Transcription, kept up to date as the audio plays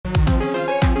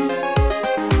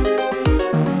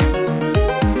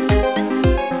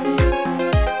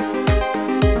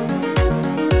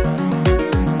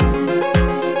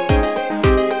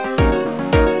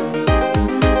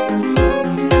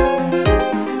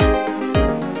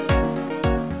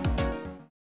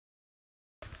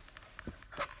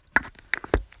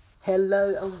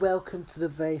Hello and welcome to the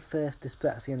very first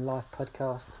Dyspraxia in Life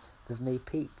podcast with me,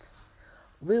 Pete.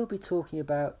 We'll be talking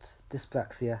about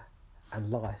dyspraxia and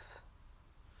life.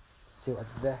 See what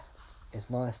I did there?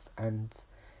 It's nice and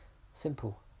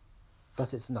simple,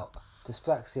 but it's not.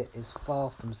 Dyspraxia is far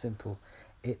from simple.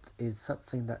 It is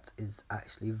something that is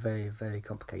actually very, very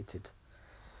complicated.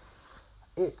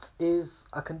 It is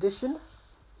a condition.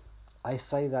 I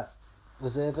say that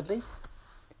reservedly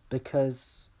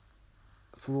because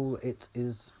for all it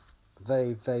is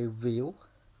very, very real,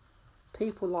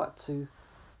 people like to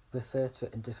refer to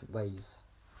it in different ways.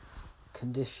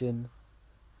 Condition,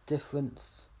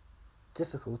 difference,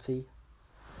 difficulty.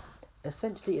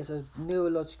 Essentially, it's a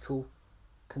neurological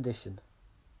condition.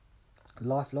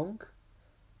 Lifelong.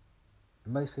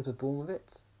 Most people are born with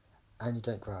it, and you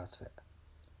don't grow out of it.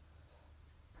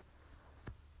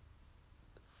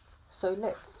 So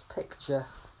let's picture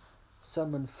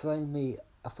someone throwing me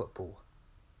a football.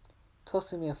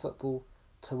 Tossing me a football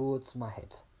towards my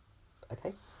head.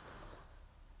 Okay?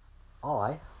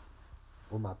 My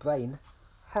brain,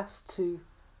 has to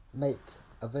make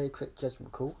a very quick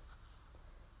judgment call,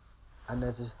 and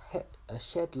there's a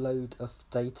shed load of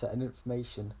data and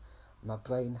information my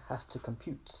brain has to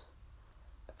compute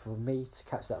for me to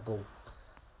catch that ball.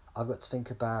 I've got to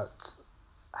think about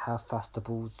how fast the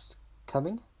ball's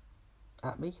coming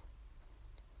at me,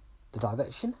 the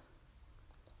direction.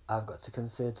 I've got to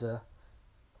consider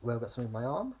where I've got to move my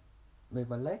arm, move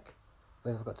my leg,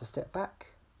 where I've got to step back.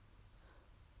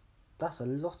 That's a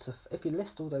lot of... If you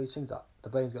list all those things that the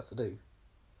brain's got to do,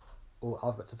 or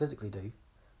I've got to physically do,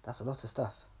 that's a lot of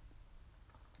stuff.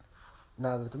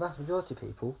 Now, with the vast majority of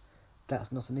people,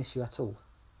 that's not an issue at all.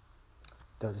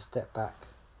 They'll just step back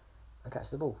and catch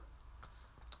the ball.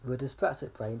 With a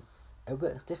dyspraxic brain, it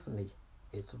works differently.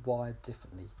 It's wired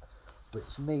differently,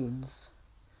 which means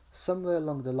somewhere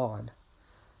along the line,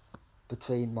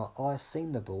 between my eyes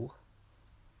seeing the ball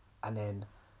and then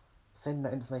sending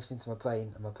that information into my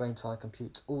brain, and my brain trying to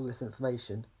compute all this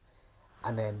information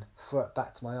and then throw it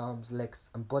back to my arms, legs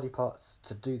and body parts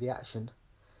to do the action,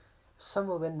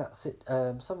 somewhere in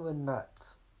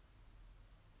that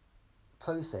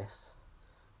process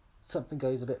something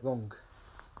goes a bit wrong,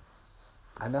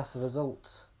 and as a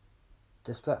result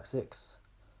dyspraxics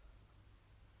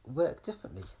work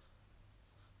differently.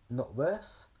 Not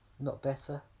worse, not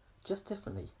better, just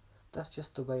differently. That's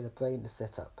just the way the brain is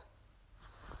set up.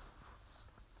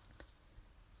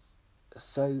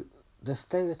 So the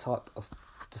stereotype of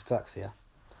dyspraxia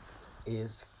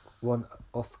is one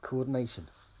of coordination.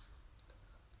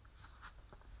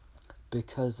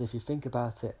 Because if you think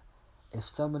about it, if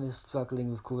someone is struggling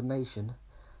with coordination,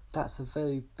 that's a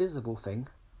very visible thing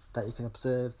that you can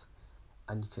observe,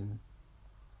 and you can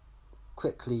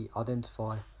quickly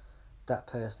identify that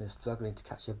person is struggling to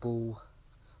catch a ball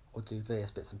or do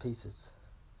various bits and pieces.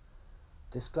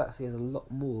 Dyspraxia is a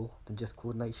lot more than just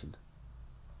coordination.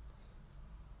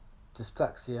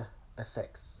 Dyspraxia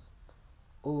affects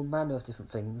all manner of different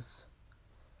things,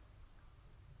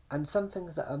 and some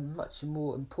things that are much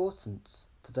more important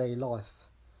to daily life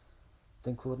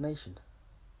than coordination.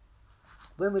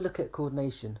 When we look at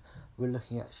coordination, we're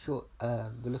looking at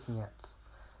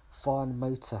fine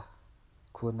motor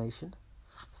coordination.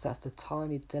 So that's the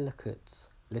tiny, delicate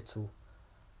little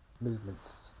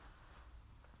movements.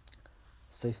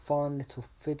 So fine, little,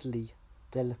 fiddly,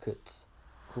 delicate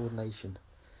coordination.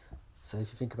 So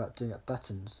if you think about doing up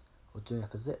buttons, or doing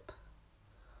up a zip,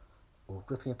 or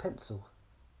gripping a pencil.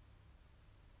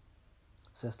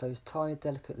 So it's those tiny,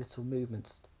 delicate little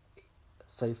movements.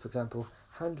 So for example,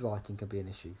 handwriting can be an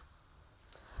issue.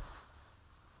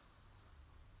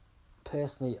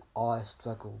 Personally, I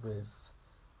struggle with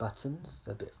buttons.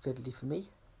 They're a bit fiddly for me.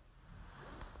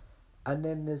 And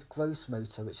then there's gross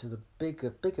motor, which are the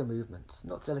bigger movements,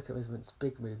 not delicate movements,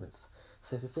 big movements.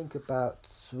 So if you think about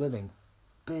swimming,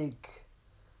 big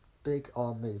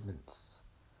arm movements,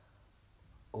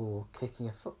 or kicking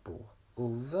a football, or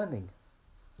running,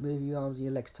 moving your arms and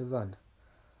your legs to run.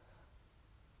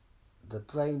 The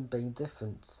brain being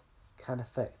different can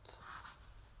affect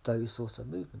those sorts of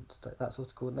movements, that sort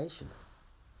of coordination.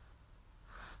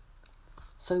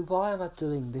 So why am I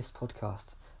doing this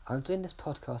podcast? I'm doing this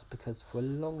podcast because for a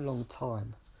long, long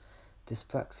time,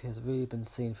 dyspraxia has really been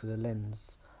seen through the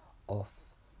lens of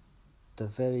the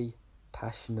very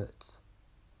passionate,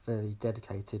 very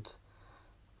dedicated,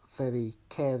 very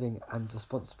caring and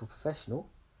responsible professional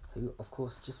who, of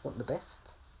course, just want the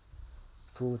best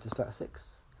for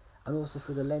dyspraxics, and also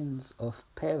through the lens of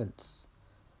parents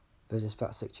with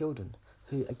dyspraxic children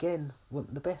who, again,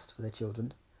 want the best for their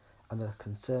children and are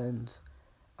concerned,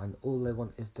 and all they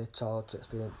want is their child to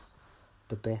experience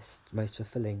the best, most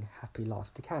fulfilling, happy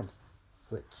life they can,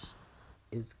 which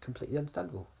is completely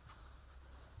understandable.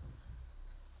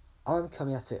 I'm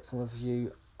coming at it from a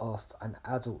view of an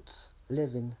adult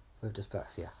living with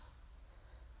dyspraxia,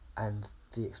 and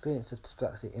the experience of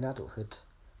dyspraxia in adulthood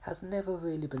has never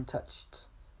really been touched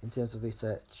in terms of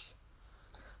research.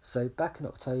 So back in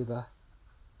October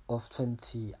of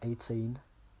 2018,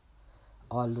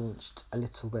 I launched a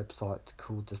little website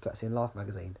called Dyspraxia in Life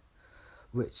magazine,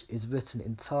 which is written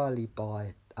entirely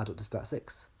by adult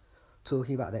dyspraxics,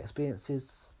 talking about their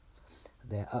experiences,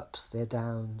 their ups, their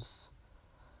downs,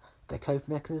 their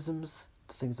coping mechanisms,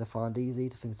 the things they find easy,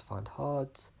 the things they find hard,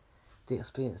 the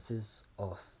experiences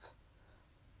of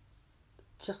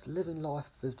just living life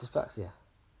with dyspraxia.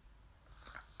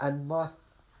 And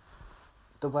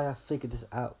the way I figured this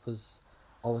out was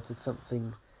I wanted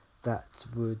something that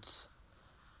would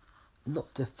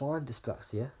not define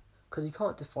dyspraxia, because you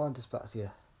can't define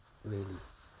dyspraxia really,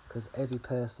 because every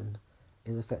person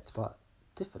is affected by it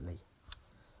differently.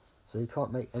 So you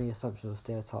can't make any assumptions or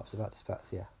stereotypes about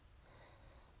dyspraxia.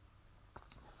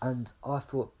 And I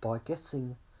thought by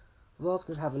rather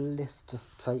than have a list of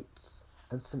traits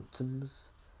and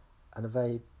symptoms and a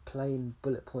very plain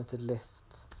bullet pointed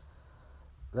list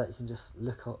that you can just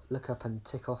look up and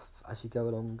tick off as you go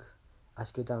along,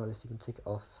 as you go down the list you can tick it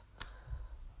off,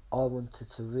 I wanted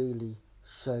to really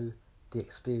show the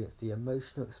experience, the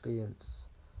emotional experience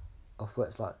of what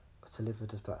it's like to live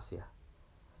with dyspraxia.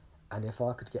 And if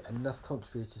I could get enough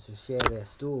contributors to share their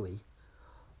story,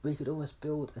 we could almost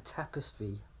build a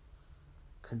tapestry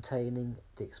containing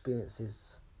the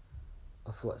experiences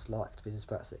of what it's like to be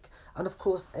dyspraxic. And of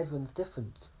course everyone's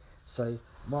different, so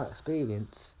my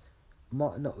experience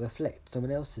might not reflect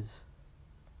someone else's.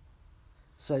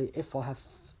 So if I have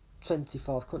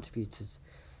 25 contributors,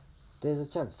 there's a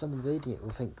chance someone reading it will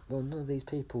think, well, none of these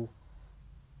people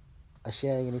are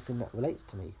sharing anything that relates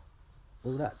to me.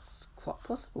 Well, that's quite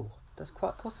possible.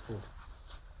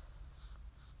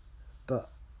 But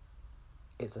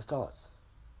it's a start.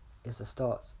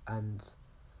 And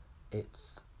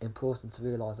it's important to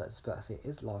realise that dyspraxia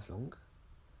is lifelong,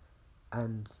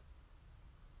 and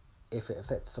if it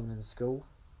affects someone in school,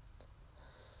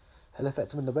 it'll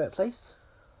affect them in the workplace,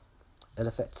 it'll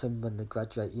affect them when they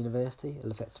graduate university,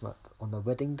 it'll affect them on their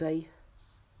wedding day,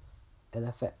 it'll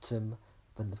affect them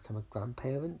when they become a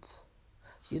grandparent,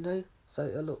 so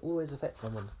it'll always affect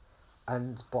someone.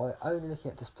 And by only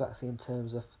looking at dyspraxia in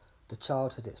terms of the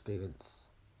childhood experience,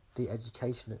 the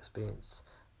educational experience,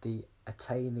 the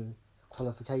attaining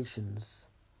qualifications,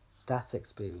 that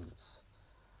experience,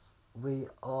 we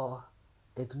are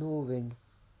ignoring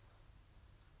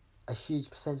a huge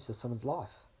percentage of someone's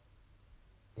life,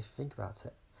 if you think about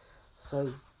it.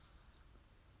 So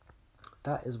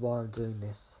that is why I'm doing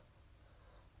this,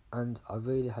 and I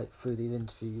really hope through these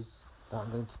interviews that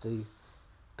I'm going to do,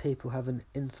 people have an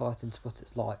insight into what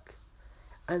it's like.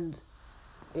 And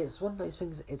it's one of those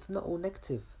things, it's not all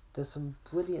negative. There's some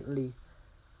brilliantly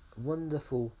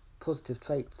wonderful positive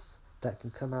traits that can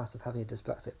come out of having a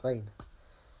dyspraxic brain.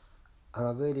 And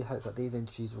I really hope that these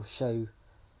interviews will show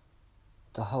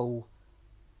the whole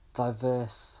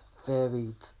diverse,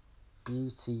 varied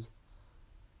beauty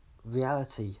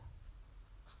reality.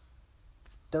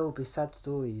 There will be sad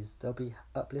stories, there'll be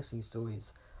uplifting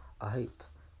stories. I hope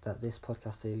that this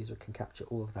podcast series can capture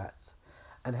all of that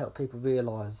and help people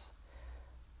realise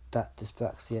that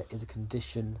dyspraxia is a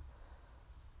condition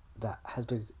that has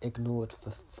been ignored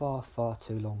for far, far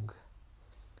too long.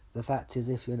 The fact is,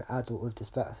 if you're an adult with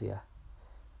dyspraxia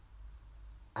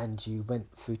and you went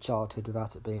through childhood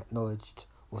without it being acknowledged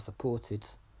or supported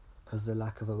because of the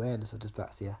lack of awareness of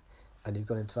dyspraxia, and you've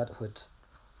gone into adulthood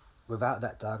without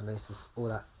that diagnosis or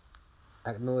that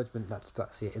acknowledgement that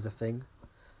dyspraxia is a thing,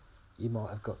 you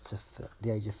might have got to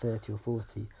the age of 30 or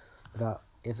 40 without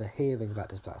ever hearing about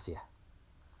dyspraxia.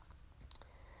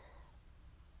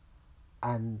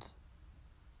 And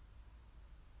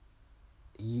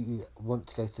you want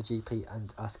to go to the GP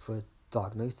and ask for a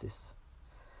diagnosis,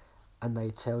 and they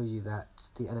tell you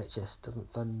that the NHS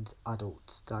doesn't fund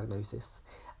adult diagnosis,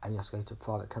 and you have to go to a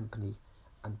private company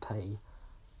and pay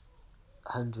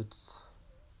hundreds,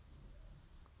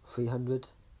 300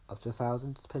 up to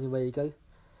 1,000, depending where you go,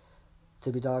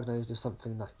 to be diagnosed with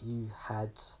something that you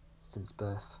had since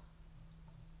birth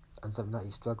and something that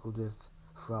you struggled with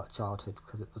throughout childhood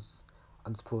because it was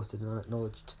unsupported and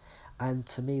unacknowledged. And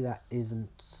to me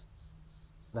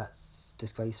that's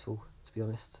disgraceful, to be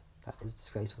honest. That is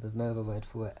disgraceful, there's no other word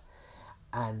for it.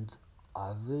 And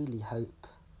I really hope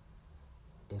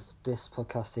if this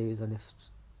podcast series and if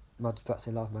my Dyspraxia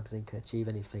in Life magazine can achieve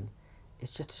anything,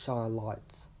 it's just to shine a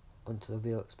light onto the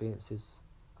real experiences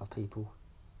of people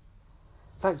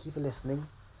thank you for listening.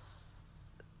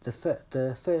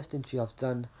 The first interview I've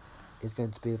done is going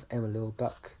to be with Emma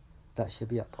Lilbuck. That should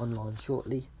be up online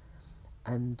shortly.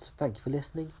 And thank you for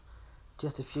listening.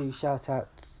 Just a few shout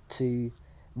outs to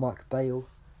Mike Bale,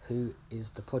 who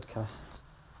is the podcast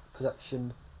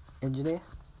production engineer,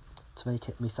 to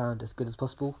make me sound as good as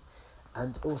possible.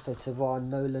 And also to Ryan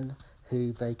Nolan,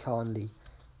 who very kindly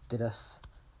did us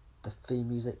the theme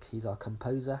music. He's our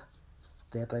composer.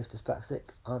 They're both dyspraxic.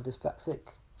 I'm dyspraxic.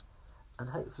 And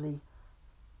hopefully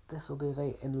this will be a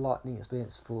very enlightening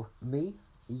experience for me,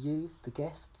 you, the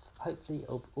guests. Hopefully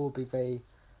it'll all be very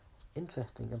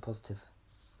interesting and positive.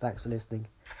 Thanks for listening,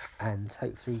 and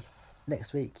hopefully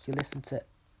next week you'll listen to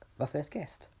my first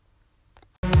guest.